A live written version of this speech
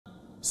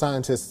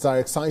Scientists are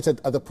excited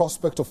at the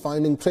prospect of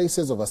finding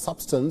traces of a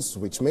substance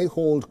which may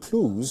hold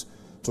clues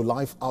to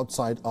life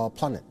outside our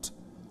planet.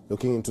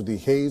 Looking into the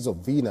haze of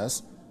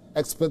Venus,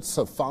 experts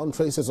have found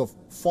traces of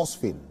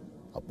phosphine,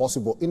 a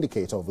possible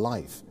indicator of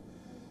life.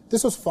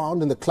 This was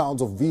found in the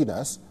clouds of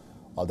Venus,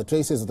 while the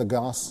traces of the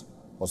gas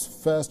was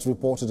first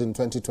reported in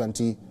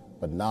 2020,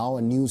 but now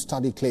a new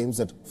study claims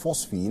that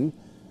phosphine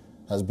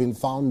has been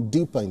found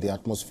deeper in the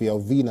atmosphere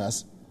of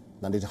Venus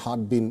than it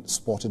had been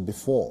spotted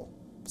before.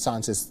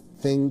 Scientists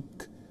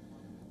think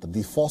that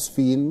the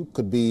phosphine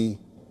could be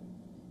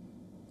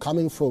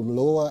coming from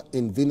lower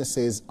in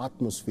Venus's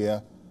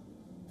atmosphere.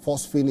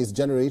 Phosphine is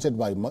generated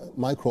by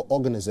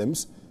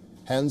microorganisms,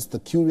 hence the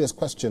curious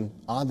question,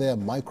 are there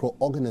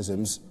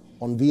microorganisms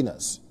on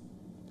Venus?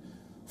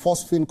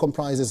 Phosphine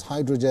comprises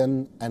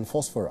hydrogen and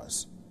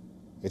phosphorus.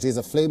 It is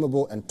a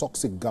flammable and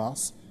toxic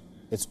gas.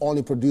 It's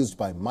only produced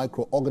by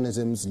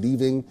microorganisms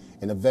living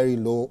in a very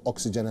low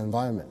oxygen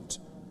environment.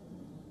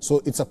 So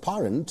its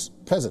apparent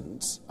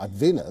presence at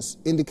Venus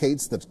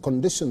indicates that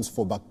conditions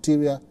for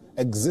bacteria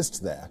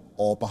exist there,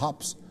 or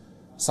perhaps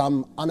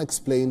some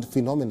unexplained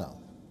phenomena.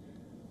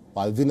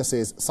 While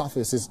Venus's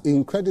surface is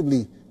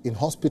incredibly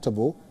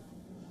inhospitable,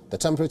 the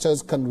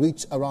temperatures can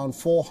reach around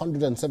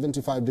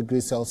 475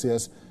 degrees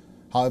Celsius.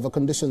 However,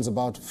 conditions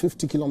about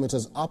 50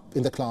 kilometers up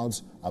in the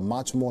clouds are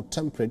much more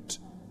temperate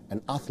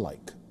and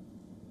Earth-like.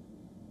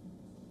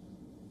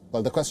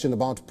 Well, the question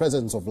about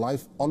presence of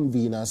life on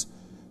Venus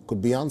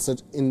could be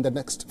answered in the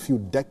next few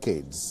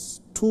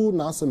decades. Two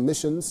NASA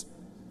missions,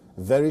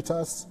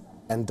 Veritas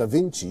and Da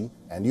Vinci,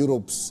 and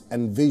Europe's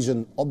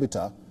Envision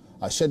orbiter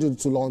are scheduled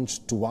to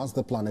launch towards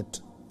the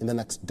planet in the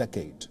next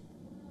decade.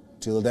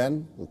 Till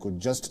then, we could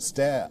just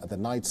stare at the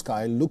night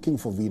sky looking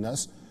for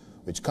Venus,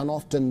 which can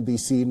often be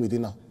seen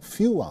within a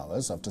few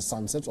hours after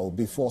sunset or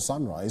before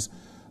sunrise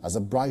as the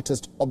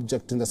brightest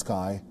object in the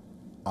sky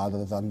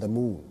other than the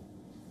moon.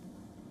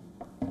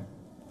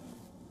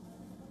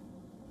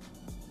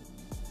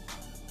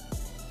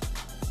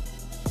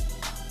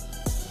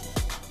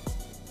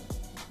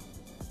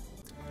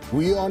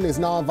 WION is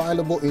now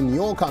available in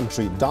your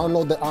country.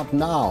 Download the app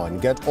now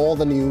and get all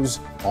the news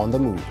on the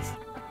move.